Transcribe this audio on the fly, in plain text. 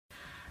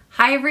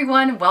Hi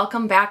everyone,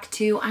 welcome back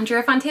to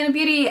Andrea Fontana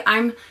Beauty.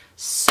 I'm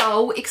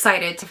so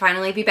excited to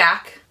finally be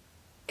back.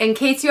 In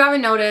case you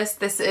haven't noticed,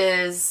 this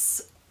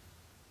is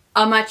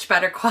a much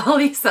better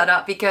quality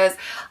setup because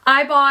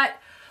I bought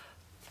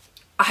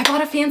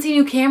a fancy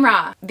new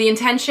camera. The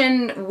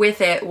intention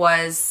with it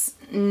was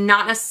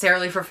not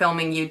necessarily for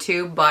filming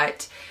YouTube,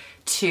 but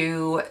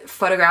to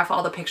photograph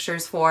all the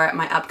pictures for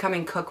my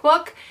upcoming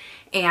cookbook.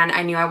 And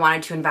I knew I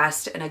wanted to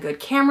invest in a good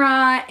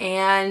camera,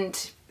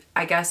 and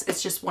I guess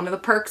it's just one of the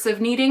perks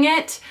of needing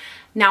it.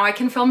 Now I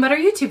can film better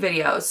YouTube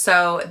videos.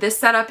 So this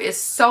setup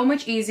is so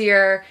much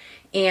easier,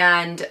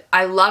 and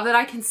I love that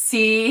I can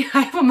see,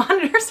 I have a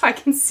monitor so I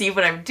can see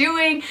what I'm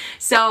doing.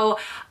 So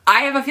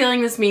I have a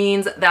feeling this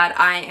means that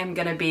I am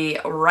gonna be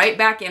right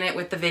back in it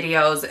with the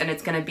videos, and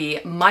it's gonna be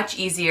much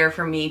easier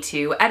for me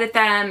to edit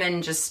them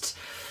and just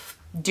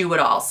do it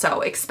all.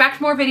 So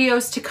expect more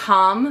videos to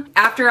come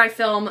after I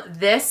film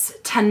this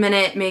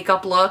 10-minute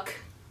makeup look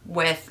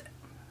with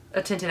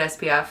a tinted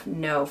SPF,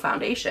 no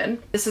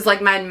foundation. This is like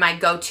my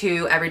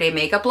go-to everyday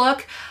makeup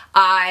look.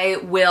 I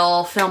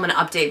will film an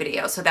update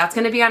video. So that's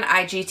gonna be on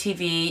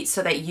IGTV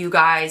so that you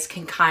guys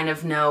can kind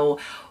of know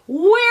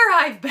where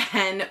I've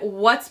been,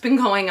 what's been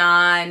going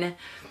on.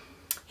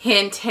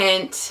 Hint,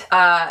 hint,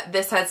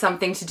 this had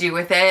something to do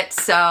with it.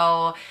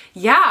 So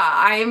yeah,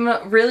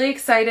 I'm really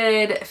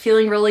excited,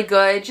 feeling really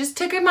good. Just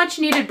took a much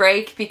needed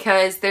break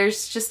because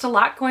there's just a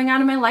lot going on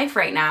in my life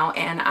right now,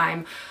 and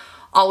I'm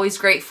always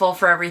grateful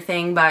for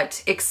everything,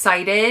 but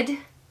excited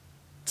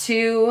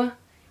to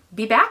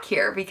be back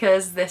here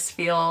because this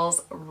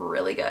feels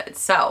really good.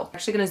 So I'm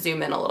actually gonna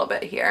zoom in a little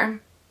bit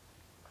here.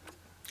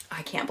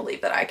 I can't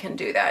believe that I can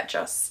do that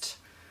just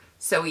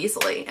so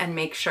easily and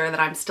make sure that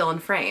I'm still in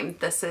frame.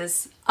 This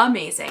is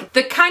amazing.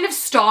 The kind of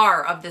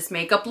star of this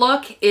makeup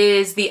look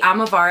is the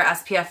Amavara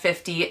SPF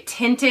 50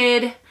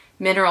 Tinted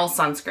Mineral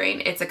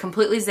Sunscreen. It's a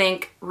completely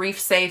zinc, reef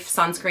safe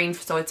sunscreen,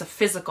 so it's a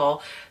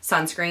physical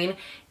sunscreen,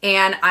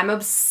 and I'm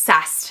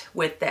obsessed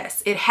with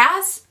this. It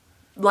has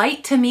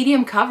light to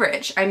medium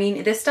coverage. I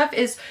mean, this stuff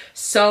is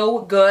so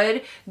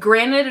good.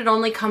 Granted, it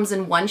only comes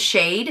in one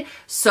shade,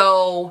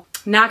 so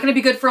not gonna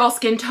be good for all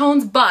skin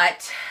tones,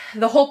 but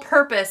the whole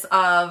purpose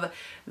of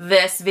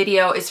this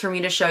video is for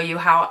me to show you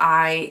how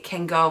I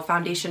can go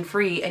foundation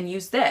free and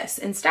use this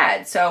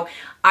instead. So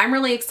I'm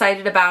really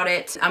excited about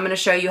it. I'm gonna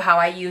show you how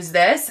I use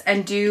this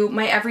and do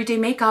my everyday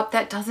makeup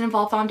that doesn't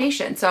involve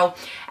foundation. So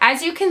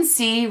as you can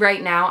see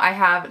right now, I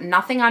have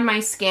nothing on my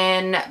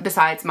skin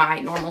besides my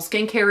normal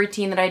skincare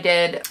routine that I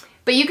did.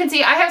 But you can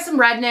see I have some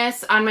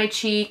redness on my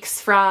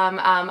cheeks from,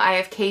 I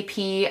have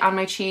KP on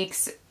my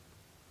cheeks.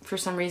 For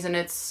some reason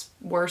it's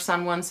worse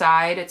on one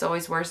side. It's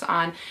always worse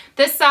on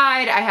this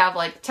side. I have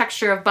like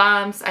texture of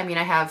bumps. I mean,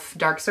 I have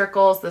dark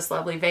circles, this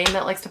lovely vein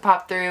that likes to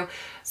pop through,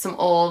 some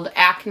old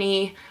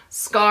acne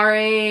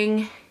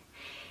scarring.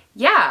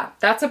 Yeah,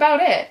 that's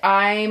about it.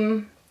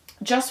 I'm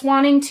just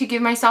wanting to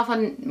give myself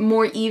a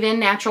more even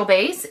natural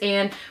base,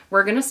 and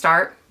we're gonna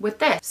start with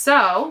this.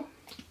 So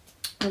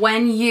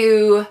when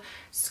you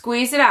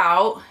squeeze it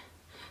out,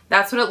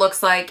 that's what it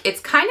looks like.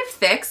 It's kind of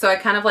thick, so I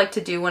kind of like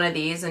to do one of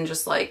these and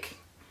just like,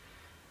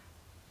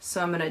 so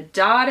I'm gonna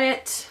dot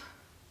it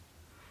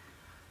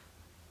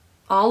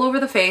all over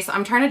the face.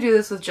 I'm trying to do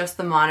this with just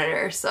the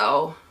monitor,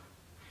 so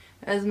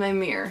as my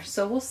mirror.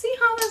 So we'll see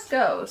how this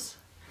goes.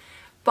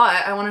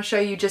 But I wanna show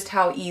you just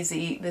how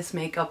easy this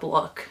makeup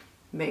look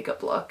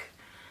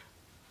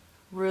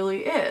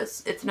really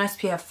is. It's an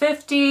SPF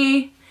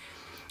 50.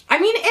 I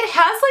mean, it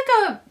has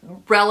like a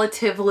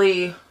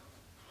relatively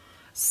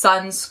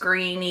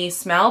sunscreeny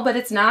smell, but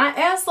it's not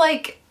as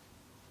like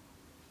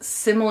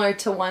similar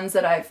to ones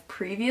that I've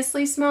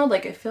previously smelled.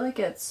 Like, I feel like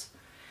it's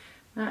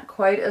not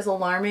quite as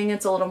alarming.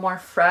 It's a little more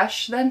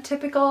fresh than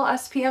typical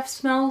SPF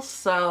smells.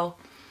 So,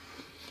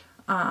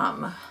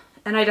 and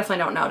I definitely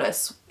don't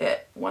notice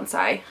it once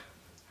I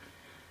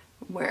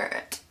wear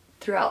it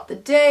throughout the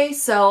day.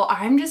 So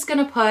I'm just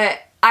gonna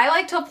I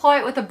like to apply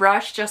it with a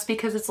brush just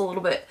because it's a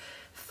little bit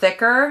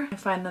thicker. I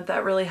find that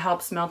that really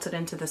helps melt it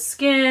into the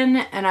skin,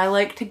 and I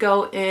like to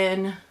go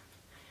in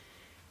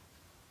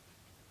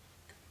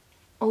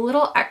a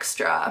little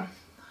extra.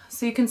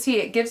 So you can see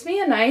it gives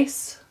me a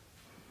nice,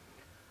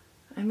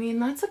 I mean,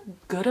 that's a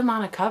good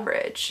amount of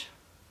coverage.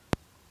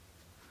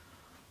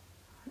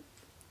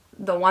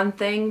 The one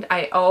thing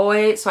I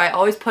always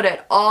put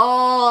it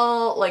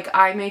all, like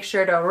I make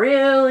sure to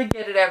really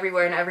get it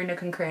everywhere in every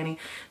nook and cranny,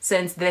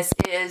 since this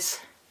is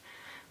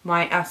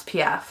my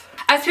SPF.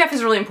 SPF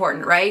is really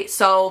important, right?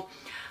 So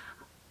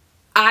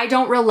I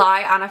don't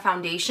rely on a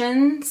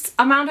foundation's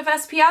amount of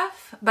SPF,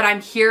 but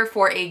I'm here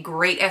for a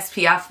great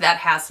SPF that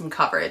has some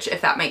coverage, if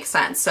that makes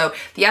sense. So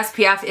the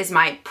SPF is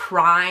my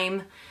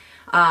prime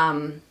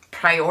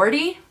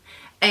priority,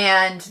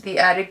 and the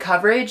added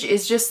coverage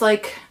is just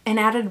like an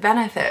added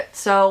benefit.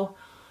 So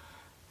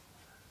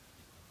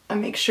I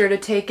make sure to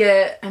take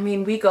it, I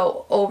mean, we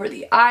go over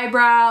the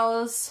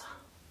eyebrows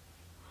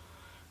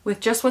with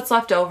just what's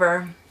left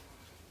over,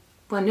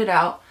 blend it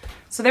out.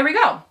 So there we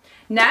go.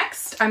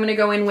 Next, I'm gonna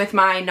go in with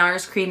my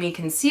NARS Creamy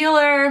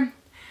Concealer.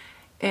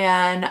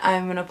 And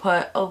I'm gonna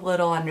put a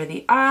little under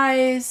the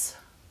eyes.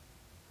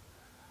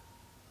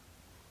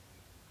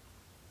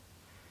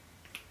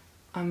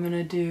 I'm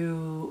gonna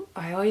do,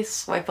 I always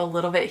swipe a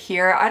little bit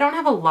here. I don't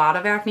have a lot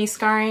of acne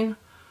scarring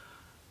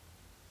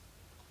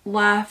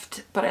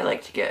left, but I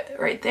like to get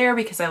right there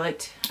because I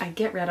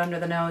get red under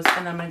the nose.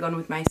 And then I'm gonna go in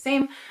with my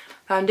same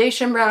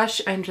foundation brush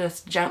and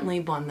just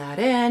gently blend that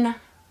in.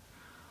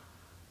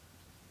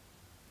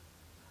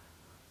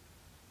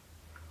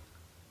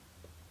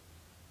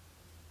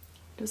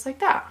 Just like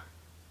that.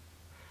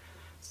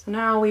 So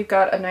now we've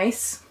got a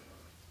nice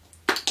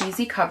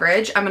easy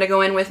coverage. I'm going to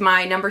go in with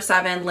my number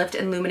 7 Lift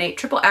and Illuminate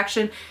Triple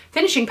Action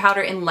Finishing Powder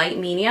in light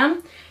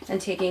medium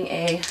and taking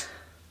a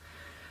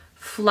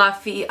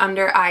fluffy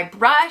under eye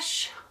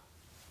brush.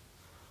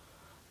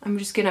 I'm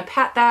just going to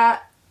pat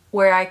that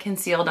where I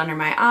concealed under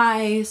my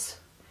eyes.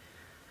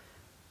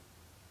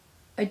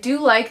 I do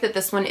like that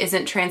this one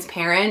isn't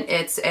transparent.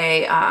 It's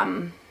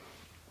a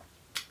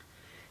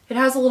it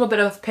has a little bit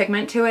of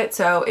pigment to it,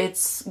 so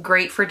it's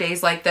great for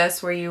days like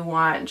this where you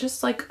want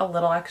just like a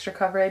little extra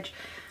coverage.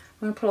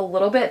 I'm gonna put a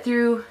little bit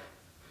through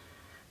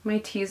my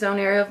T-zone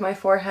area of my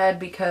forehead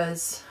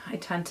because I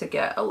tend to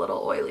get a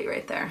little oily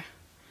right there.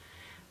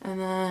 And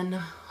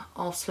then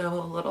also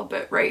a little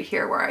bit right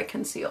here where I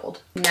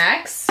concealed.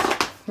 Next,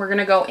 we're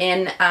gonna go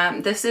in,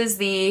 this is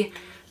the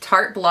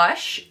Tarte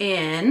blush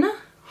in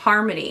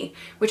Harmony,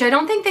 which I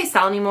don't think they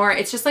sell anymore.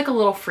 It's just like a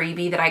little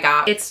freebie that I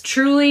got. It's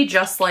truly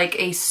just like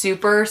a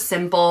super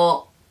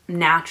simple,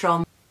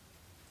 natural.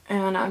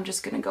 And I'm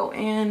just gonna go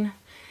in.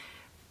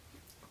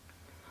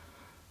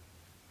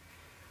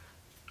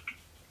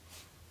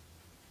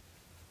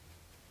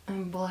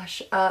 And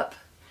blush up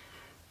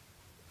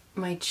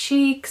my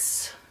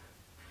cheeks.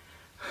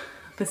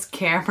 This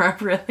camera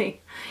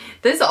really,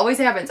 this always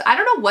happens. I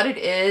don't know what it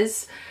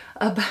is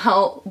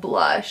about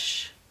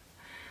blush,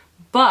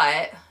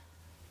 but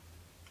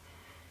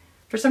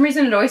for some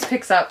reason it always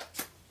picks up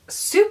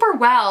super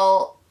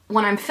well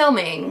when I'm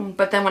filming,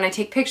 but then when I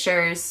take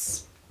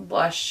pictures,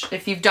 blush,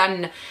 if you've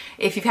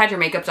had your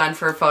makeup done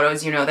for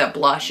photos, you know that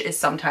blush is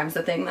sometimes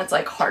the thing that's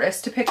like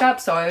hardest to pick up.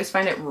 So I always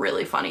find it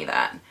really funny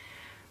that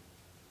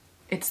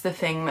it's the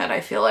thing that I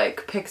feel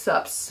like picks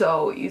up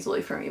so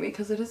easily for me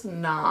because it is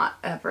not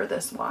ever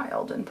this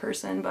wild in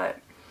person. But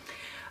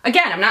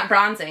again, I'm not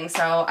bronzing,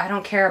 so I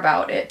don't care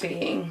about it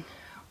being,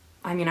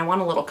 I mean, I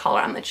want a little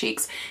color on the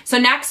cheeks. So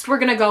next we're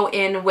gonna go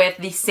in with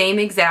the same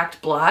exact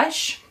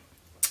blush,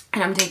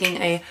 and I'm taking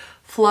a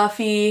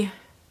fluffy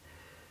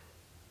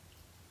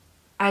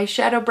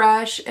eyeshadow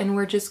brush and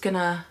we're just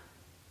gonna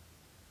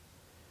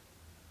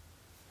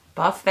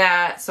buff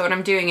that. So what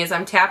I'm doing is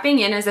I'm tapping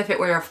in as if it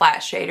were a flat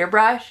shader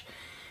brush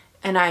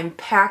and I'm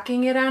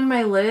packing it on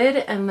my lid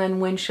and then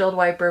windshield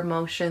wiper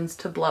motions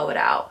to blow it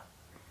out.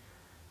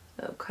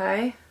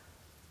 Okay.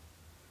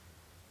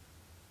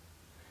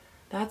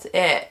 That's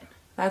it.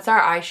 That's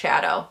our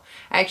eyeshadow.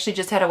 I actually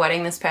just had a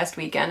wedding this past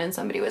weekend and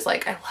somebody was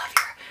like, I love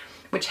your,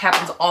 which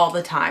happens all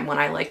the time when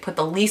I like put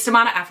the least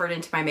amount of effort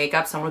into my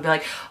makeup. Someone will be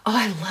like, oh,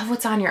 I love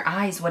what's on your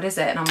eyes. What is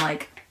it? And I'm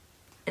like,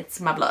 it's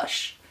my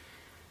blush.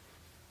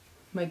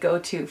 My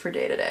go-to for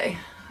day to day.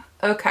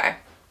 Okay.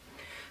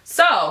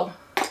 So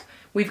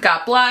we've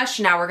got blush.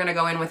 Now we're gonna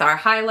go in with our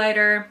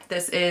highlighter.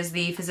 This is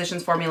the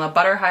Physicians Formula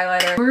Butter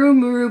Highlighter. Muru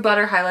Muru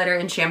Butter Highlighter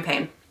in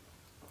Champagne.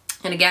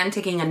 And again,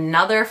 taking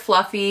another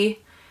fluffy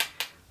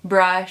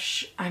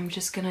brush, I'm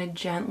just gonna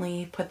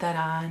gently put that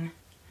on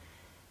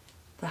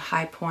the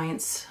high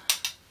points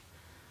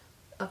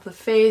of the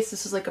face.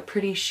 This is like a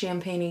pretty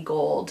champagne-y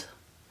gold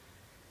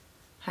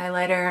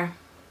highlighter.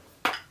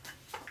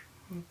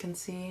 You can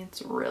see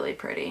it's really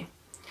pretty.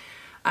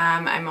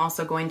 I'm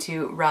also going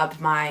to rub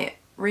my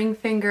ring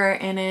finger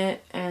in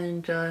it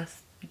and just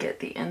get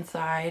the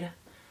inside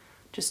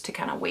just to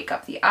kind of wake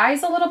up the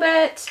eyes a little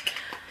bit.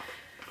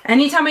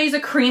 Anytime I use a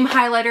cream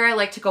highlighter, I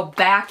like to go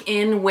back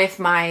in with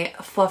my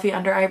fluffy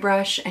under eye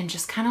brush and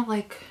just kind of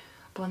like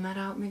blend that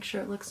out, make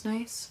sure it looks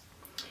nice.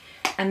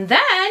 And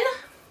then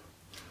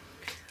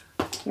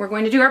we're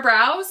going to do our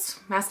brows,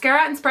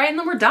 mascara and spray, and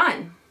then we're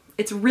done.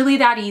 It's really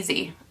that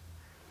easy.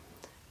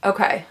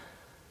 Okay,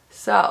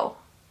 so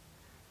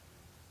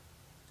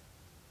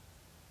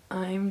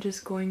I'm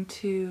just going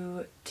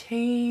to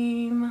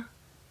tame,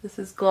 this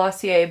is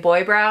Glossier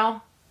Boy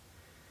Brow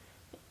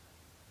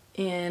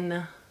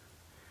in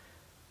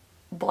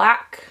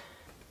black.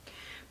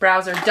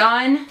 Brows are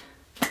done.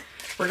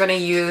 We're gonna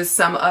use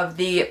some of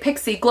the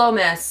Pixi Glow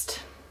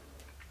Mist,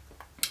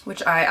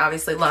 which I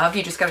obviously love.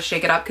 You just gotta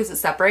shake it up because it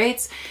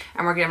separates.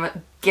 And we're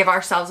gonna give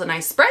ourselves a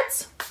nice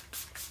spritz.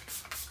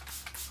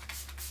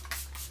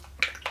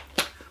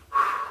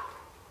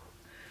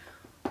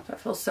 That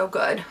feels so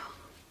good.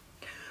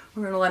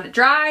 We're gonna let it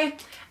dry.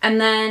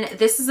 And then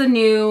this is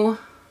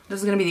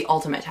gonna be the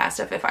ultimate test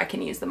of if I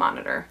can use the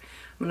monitor.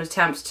 I'm gonna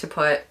attempt to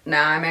put,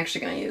 I'm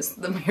actually gonna use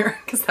the mirror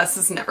because this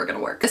is never gonna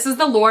work. This is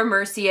the Laura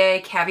Mercier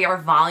Caviar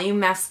Volume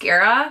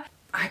Mascara.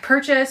 I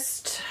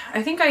purchased,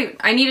 I think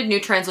I needed new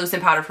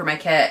translucent powder for my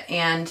kit,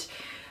 and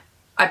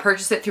I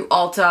purchased it through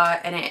Ulta,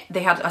 and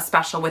they had a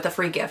special with a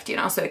free gift, you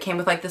know, so it came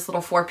with like this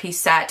little 4-piece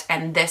set,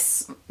 and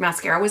this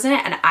mascara was in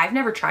it. And I've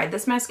never tried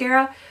this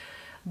mascara,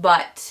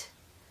 but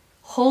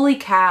holy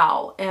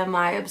cow, am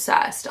I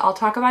obsessed. I'll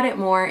talk about it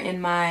more in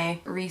my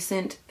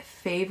recent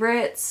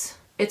favorites.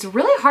 It's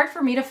really hard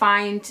for me to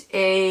find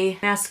a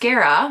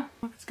mascara.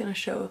 It's gonna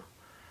show.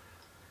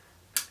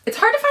 It's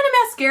hard to find a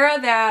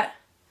mascara that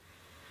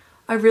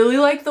I really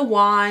like the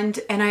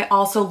wand, and I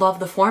also love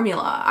the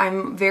formula.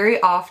 I'm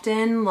very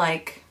often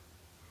like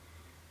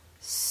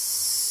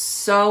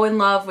so in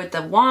love with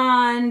the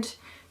wand,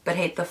 but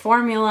hate the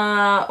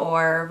formula,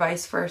 or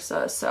vice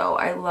versa. So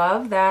I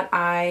love that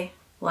I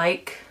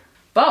like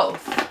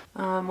both.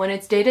 When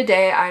it's day to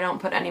day, I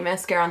don't put any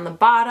mascara on the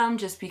bottom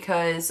just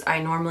because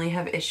I normally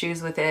have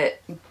issues with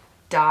it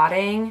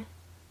dotting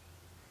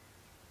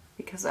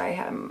because I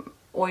am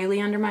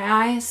oily under my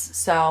eyes.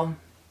 So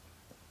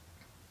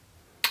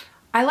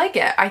I like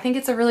it. I think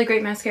it's a really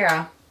great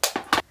mascara.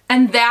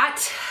 And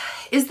that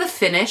is the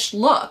finished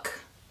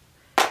look.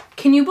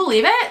 Can you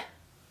believe it?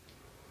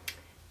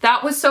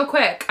 That was so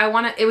quick.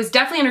 It was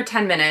definitely under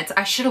 10 minutes.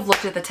 I should have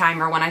looked at the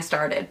timer when I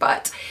started,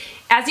 but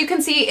as you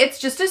can see, it's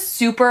just a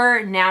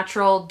super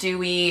natural,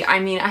 dewy. I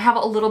mean, I have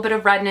a little bit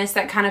of redness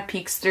that kind of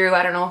peeks through.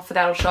 I don't know if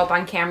that'll show up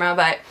on camera,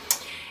 but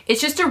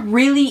it's just a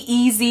really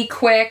easy,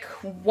 quick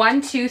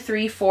 1, 2,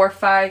 3, 4,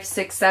 5,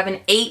 6, 7,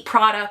 8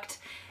 product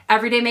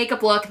everyday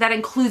makeup look that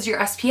includes your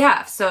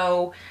SPF.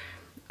 So,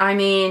 I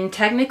mean,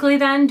 technically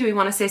then, do we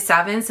want to say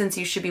 7 since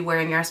you should be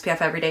wearing your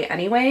SPF every day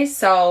anyway?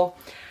 So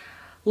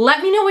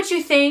let me know what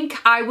you think.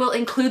 I will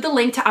include the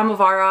link to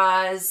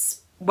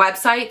Amavara's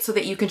website so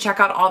that you can check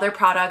out all their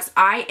products.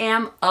 I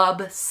am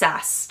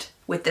obsessed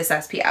with this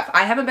SPF.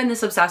 I haven't been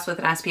this obsessed with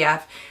an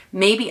SPF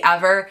maybe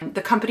ever.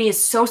 The company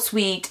is so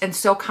sweet and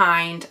so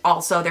kind.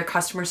 Also, their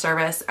customer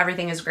service,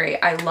 everything is great.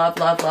 I love,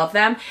 love, love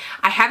them.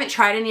 I haven't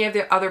tried any of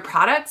their other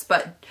products,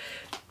 but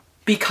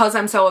because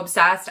I'm so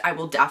obsessed, I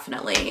will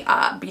definitely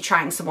be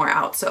trying some more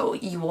out. So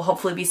you will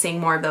hopefully be seeing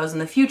more of those in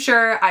the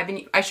future.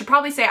 I should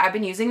probably say I've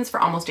been using this for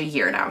almost a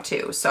year now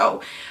too.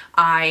 So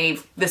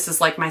this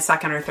is like my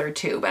second or third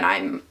tube, and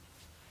I'm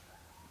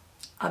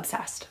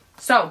obsessed.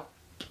 So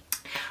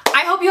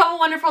I hope you have a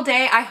wonderful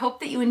day. I hope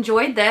that you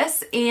enjoyed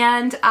this,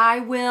 and I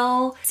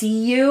will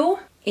see you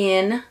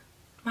in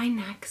my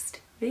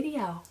next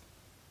video.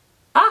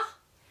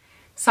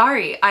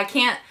 Sorry, I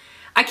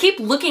keep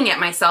looking at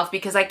myself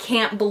because I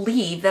can't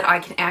believe that I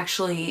can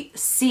actually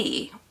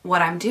see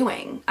what I'm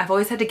doing. I've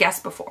always had to guess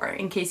before,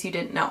 in case you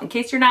didn't know. In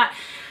case you're not,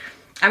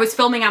 I was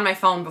filming on my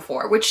phone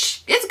before,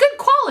 which is good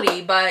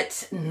quality,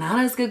 but not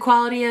as good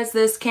quality as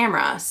this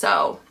camera.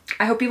 So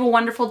I hope you have a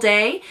wonderful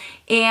day,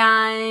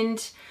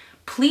 and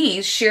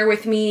please share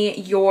with me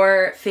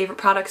your favorite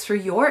products for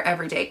your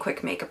everyday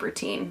quick makeup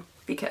routine,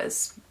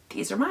 because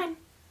these are mine.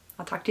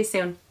 I'll talk to you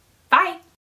soon. Bye.